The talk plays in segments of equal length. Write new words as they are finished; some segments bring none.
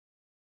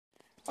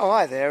Oh,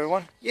 hi there,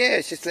 everyone. Yeah,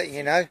 it's just letting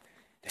you know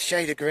the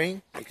shade of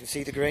green. You can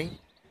see the green.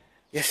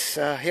 Yes,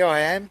 here I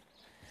am,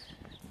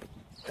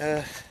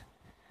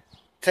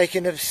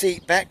 taking a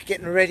seat back,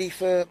 getting ready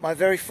for my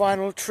very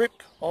final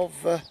trip of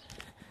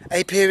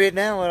a period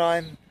now where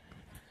I'm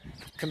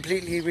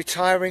completely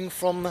retiring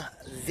from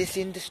this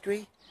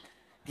industry,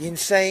 the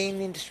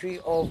insane industry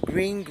of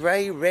green,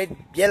 grey, red,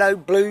 yellow,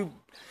 blue,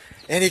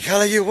 any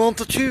colour you want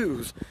to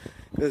choose.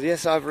 Because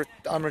yes,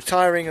 I'm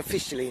retiring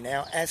officially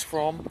now as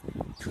from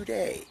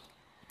today.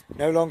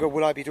 No longer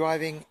will I be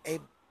driving a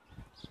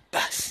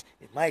bus,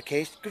 in my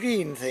case,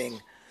 green thing.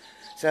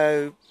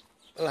 So,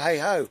 well, hey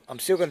ho, I'm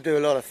still going to do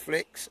a lot of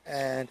flicks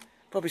and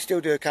probably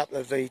still do a couple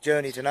of the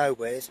Journey to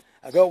Nowheres.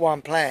 I've got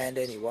one planned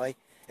anyway,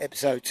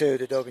 episode 2 of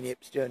the Dog and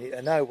Yip's Journey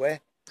to Nowhere.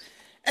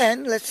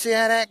 And let's see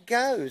how that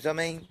goes. I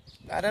mean,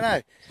 I don't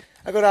know.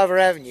 I've got other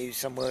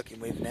avenues I'm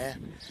working with now.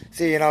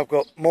 Seeing I've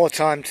got more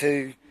time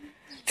to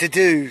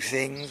do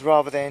things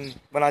rather than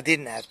when I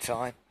didn't have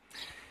time.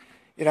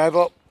 You know,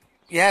 but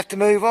you have to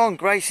move on.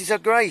 Grace is a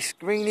grace.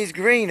 Green is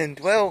green. And,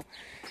 well,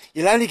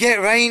 you'll only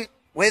get rain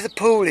where the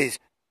pool is.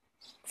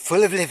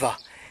 Full of liver.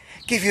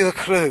 Give you a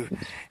clue.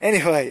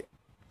 Anyway,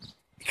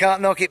 you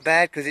can't knock it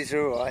bad because it's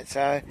alright.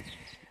 So,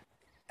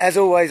 as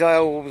always, I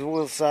always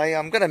will say,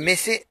 I'm going to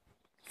miss it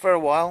for a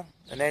while.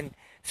 And then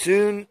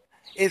soon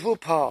it will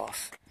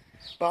pass.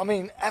 But, I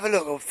mean, have a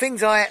look at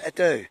things I had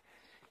to do.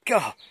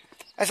 God,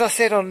 as I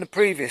said on the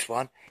previous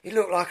one, it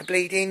looked like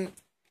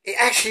it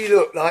actually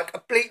looked like a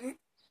bleeding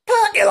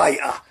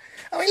percolator.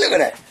 I mean, look at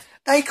that.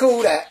 They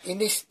call that, in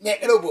this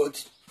neck of the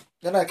woods, I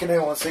don't know, can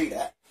anyone see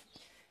that?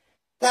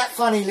 That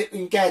funny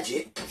looking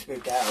gadget, let's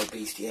move that old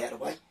beastie out of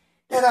the way.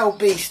 That old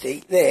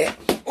beastie there,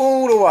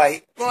 all the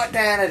way, right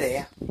down to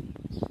there.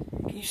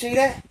 Can you see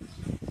that?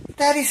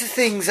 That is the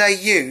things they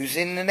use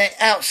in the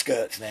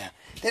outskirts now.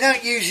 They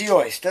don't use the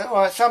oyster.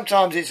 Right,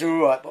 sometimes it's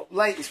alright, but the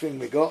latest thing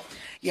we got,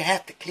 you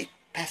have to click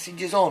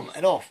passengers on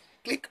and off.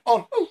 Click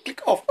on, oh, click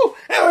off. Oh,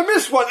 I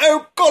missed one.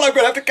 Oh, God, I'm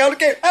going to have to count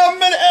again. How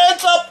many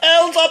hands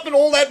up, and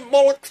all that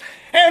bollocks.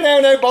 Oh,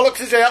 no,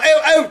 bollocks is there.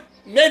 Oh,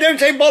 no, don't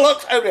say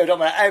bollocks. Oh, no, don't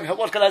matter. Oh,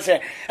 what can I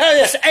say? Oh,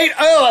 yes, 8.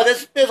 Oh,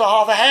 there's a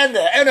half a hand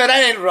there. Oh, no,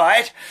 that ain't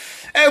right.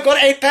 Oh,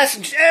 got 8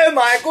 passengers. Oh,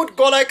 my good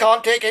God, I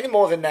can't take any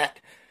more than that.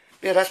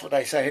 Yeah, that's what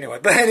they say anyway.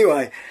 But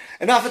anyway,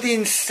 enough of the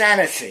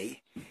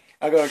insanity.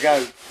 I've got to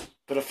go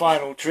for the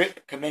final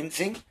trip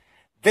commencing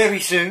very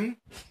soon.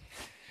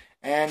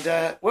 And,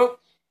 well,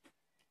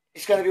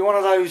 it's going to be one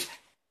of those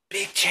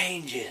big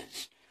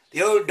changes.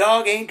 The old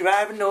dog ain't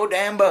driving no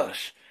damn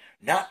bus.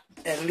 Not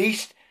at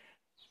least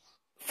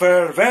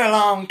for a very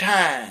long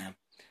time.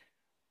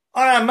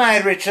 Or I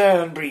might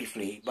return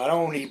briefly, but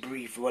only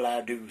briefly will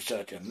I do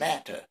such a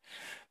matter.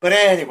 But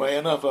anyway,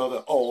 enough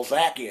of all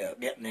that here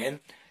getting in.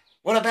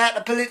 What about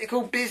the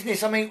political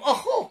business? I mean,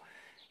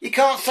 you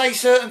can't say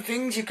certain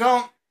things. You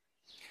can't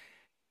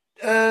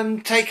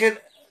take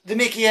the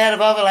mickey out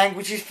of other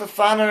languages for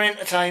fun or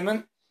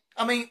entertainment.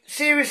 I mean,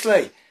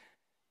 seriously.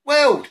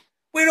 World,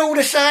 we're all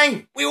the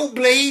same. We all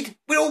bleed.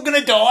 We're all going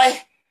to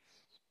die.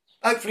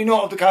 Hopefully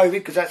not of the COVID,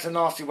 because that's a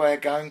nasty way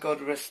of going.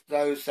 God rest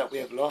those that we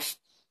have lost.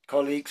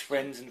 Colleagues,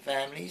 friends and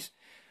families.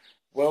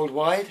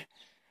 Worldwide.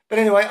 But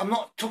anyway, I'm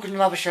not talking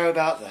another show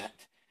about that.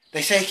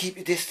 They say keep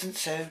your distance,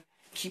 so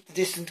keep the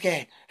distance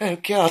again. Oh,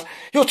 God,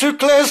 you're too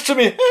close to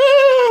me.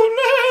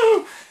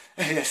 Oh,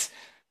 no. Yes,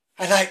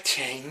 I like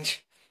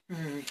change.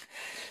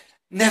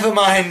 Never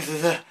mind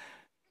the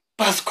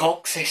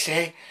buzzcocks, they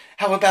say.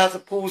 How about the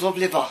pools of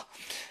liver?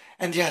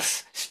 And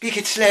just speak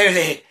it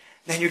slowly,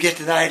 then you get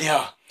the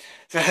idea.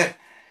 So,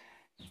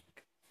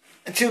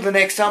 until the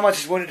next time, I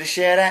just wanted to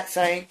share that,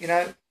 saying, you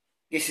know,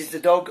 this is the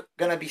dog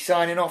going to be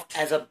signing off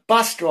as a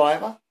bus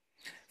driver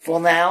for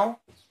now,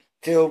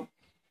 till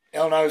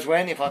hell knows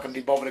when, if I can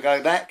be bothered to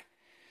go back,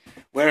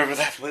 wherever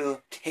that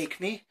will take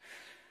me.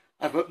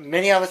 I've got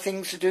many other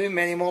things to do,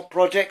 many more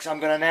projects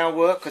I'm going to now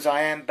work, because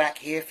I am back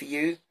here for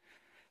you.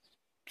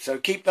 So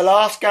keep the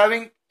laughs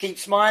going, keep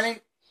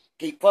smiling,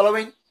 keep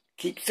following,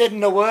 keep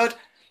spreading the word,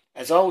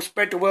 as I'll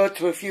spread the word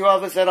to a few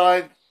others that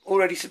I've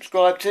already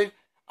subscribed to.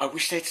 I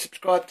wish they'd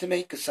subscribe to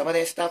me, because some of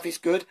their stuff is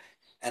good,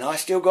 and I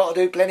still got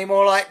to do plenty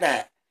more like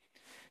that.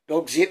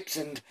 Dogs, Yips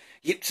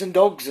and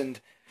Dogs,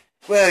 and,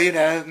 well, you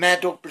know,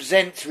 Mad Dog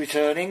Presents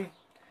returning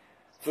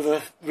for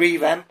the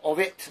revamp of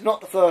it.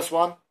 Not the first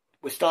one,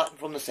 we're starting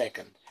from the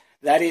second.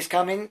 That is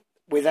coming,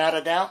 without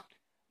a doubt.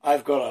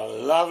 I've got a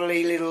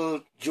lovely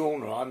little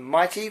genre. I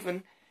might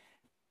even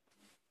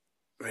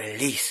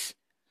release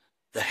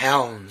the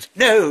hounds.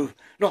 No,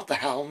 not the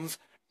hounds.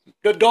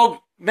 The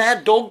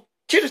Mad Dog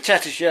Chitter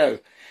Chatter Show.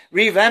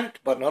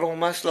 Revamped, but not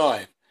almost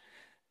live.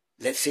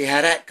 Let's see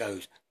how that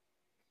goes.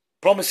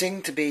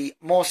 Promising to be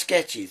more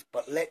sketches,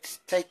 but let's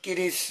take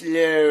it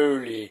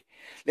slowly.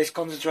 Let's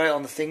concentrate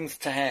on the things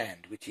to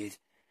hand, which is,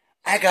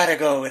 I gotta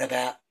go in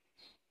about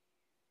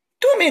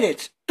 2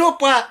 minutes. 2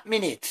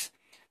 minutes.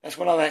 That's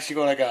when I've actually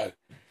got to go.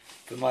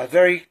 For my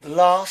very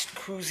last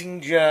cruising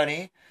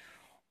journey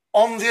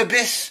on the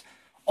abyss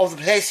of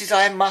the places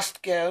I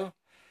must go.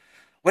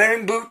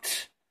 Wearing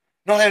boots.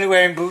 Not only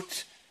wearing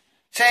boots.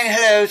 saying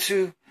hello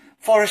to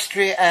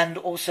forestry and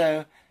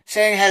also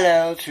saying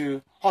hello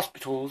to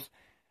hospitals.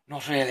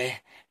 Not really.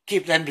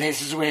 Keep them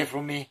places away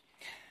from me.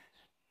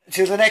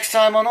 Until the next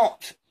time or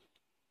not.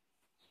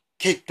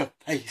 Keep the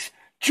faith.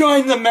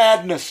 Join the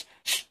madness.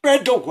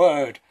 Spread the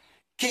word.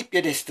 Keep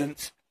your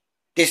distance.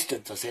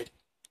 Distance, I said.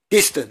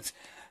 Distance.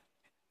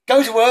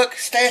 Go to work.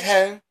 Stay at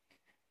home.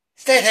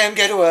 Stay at home,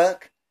 go to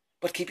work.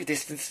 But keep your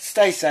distance.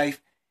 Stay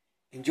safe.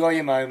 Enjoy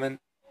your moment.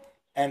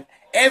 And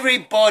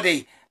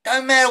everybody,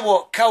 don't matter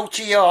what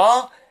culture you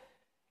are,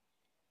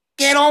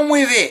 get on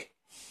with it.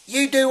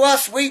 You do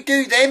us, we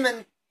do them,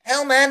 and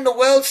hell man, the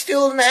world's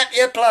still a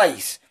happier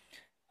place.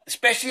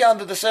 Especially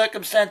under the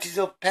circumstances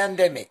of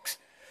pandemics.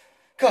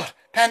 God,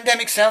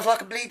 pandemic sounds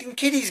like a bleeding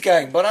kiddies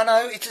game, but I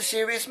know it's a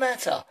serious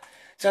matter.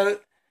 So,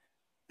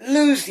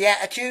 lose the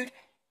attitude.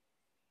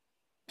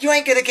 You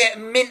ain't going to get a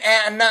mint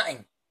out of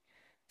nothing.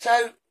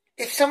 So,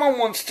 if someone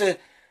wants to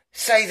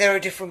say they're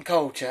a different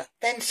culture,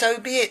 then so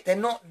be it. They're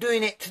not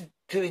doing it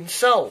to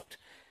insult.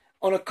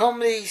 On a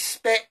comedy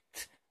spec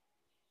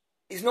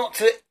is not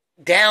to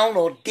down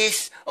or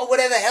diss or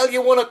whatever the hell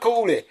you want to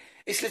call it.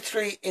 It's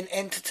literally in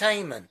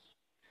entertainment.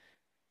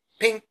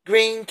 Pink,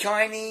 green,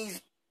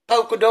 Chinese,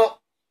 polka dot,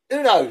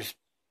 who knows?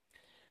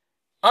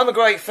 I'm a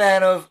great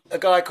fan of a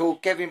guy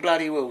called Kevin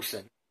Bloody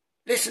Wilson.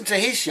 Listen to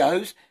his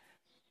shows,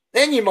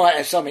 then you might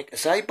have something to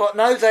say, but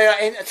no, they are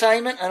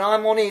entertainment and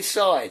I'm on his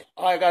side.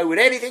 I go with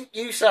anything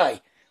you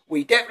say.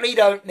 We definitely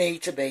don't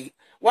need to be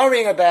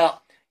worrying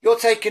about you're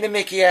taking the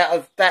mickey out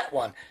of that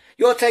one.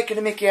 You're taking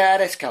the mickey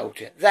out of this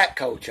culture, that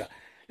culture.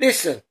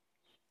 Listen,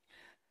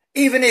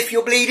 even if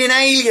you're bleeding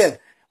alien,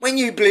 when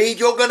you bleed,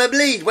 you're going to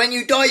bleed. When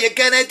you die, you're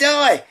going to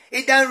die.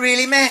 It don't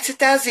really matter,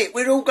 does it?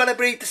 We're all going to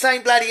breathe the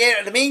same bloody air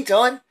in the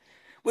meantime.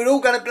 We're all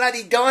going to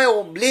bloody die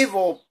or live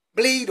or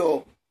bleed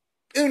or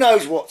who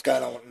knows what's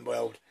going on in the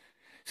world.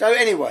 So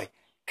anyway,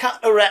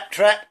 cut the rap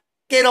trap,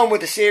 get on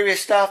with the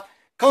serious stuff,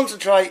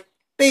 concentrate,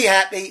 be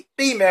happy,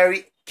 be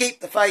merry, keep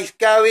the faith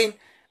going,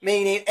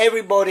 meaning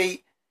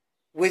everybody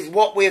with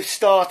what we've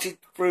started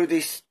through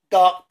this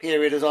dark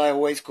period, as I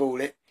always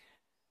call it,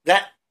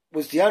 that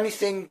was the only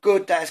thing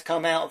good that has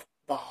come out of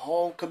the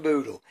whole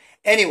caboodle.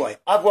 Anyway,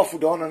 I've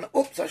waffled on and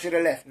oops, I should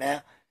have left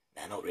now.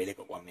 No, not really,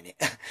 got 1 minute.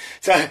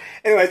 So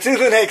anyway, till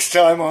the next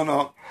time or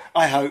not,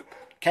 I hope.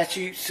 Catch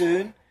you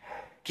soon.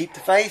 Keep the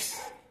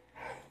faith.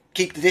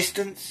 Keep the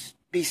distance.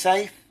 Be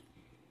safe.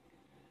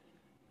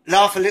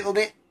 Laugh a little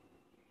bit.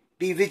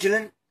 Be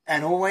vigilant.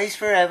 And always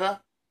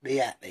forever be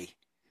happy.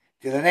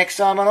 Till the next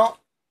time or not,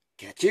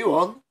 catch you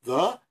on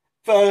the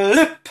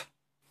flip.